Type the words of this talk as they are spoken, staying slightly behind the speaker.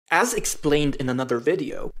As explained in another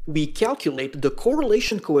video, we calculate the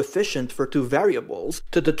correlation coefficient for two variables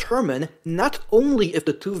to determine not only if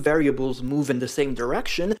the two variables move in the same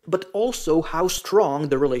direction, but also how strong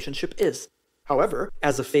the relationship is. However,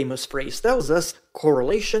 as a famous phrase tells us,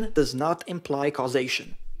 correlation does not imply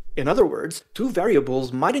causation. In other words, two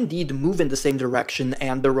variables might indeed move in the same direction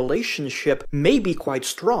and the relationship may be quite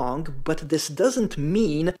strong, but this doesn't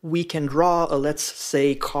mean we can draw a, let's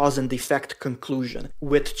say, cause and effect conclusion,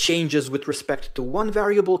 with changes with respect to one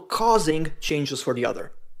variable causing changes for the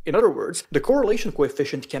other. In other words, the correlation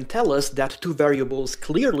coefficient can tell us that two variables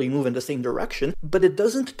clearly move in the same direction, but it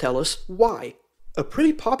doesn't tell us why. A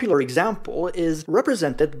pretty popular example is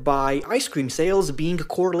represented by ice cream sales being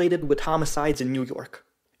correlated with homicides in New York.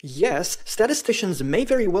 Yes, statisticians may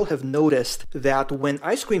very well have noticed that when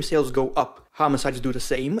ice cream sales go up, homicides do the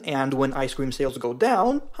same, and when ice cream sales go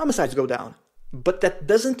down, homicides go down. But that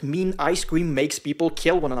doesn't mean ice cream makes people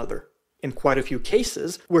kill one another. In quite a few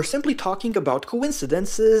cases, we're simply talking about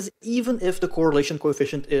coincidences, even if the correlation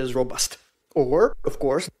coefficient is robust. Or, of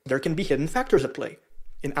course, there can be hidden factors at play.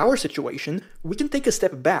 In our situation, we can take a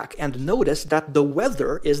step back and notice that the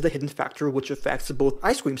weather is the hidden factor which affects both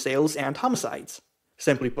ice cream sales and homicides.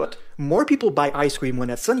 Simply put, more people buy ice cream when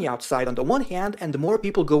it's sunny outside on the one hand, and more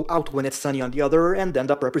people go out when it's sunny on the other and end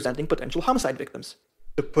up representing potential homicide victims.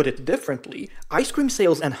 To put it differently, ice cream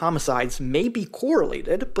sales and homicides may be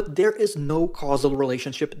correlated, but there is no causal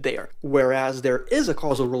relationship there, whereas there is a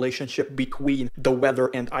causal relationship between the weather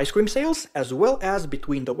and ice cream sales, as well as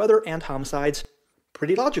between the weather and homicides.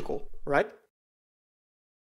 Pretty logical, right?